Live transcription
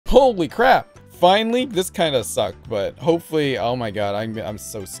Holy crap. Finally, this kind of sucked, but hopefully, oh my god, I'm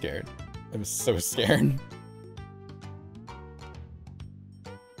so scared. I'm so scared.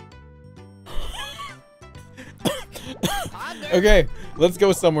 Okay, let's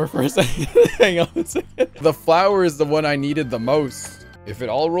go somewhere for a second. Hang on a second. The flower is the one I needed the most. If it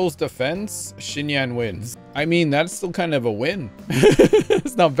all rolls defense, Xinyan wins. I mean, that's still kind of a win.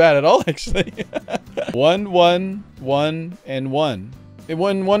 It's not bad at all, actually. 1, 1, 1, and 1. It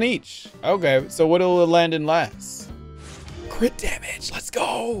won 1 each. Okay, so what'll it land in last? Crit damage. Let's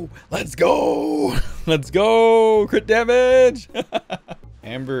go. Let's go. Let's go. Crit damage.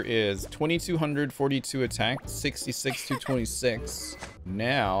 Amber is 2242 attack, 66 to 26.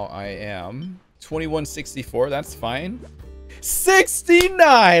 Now I am 2164. That's fine.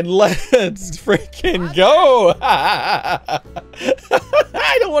 69. Let's freaking go. I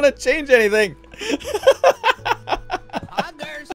don't want to change anything.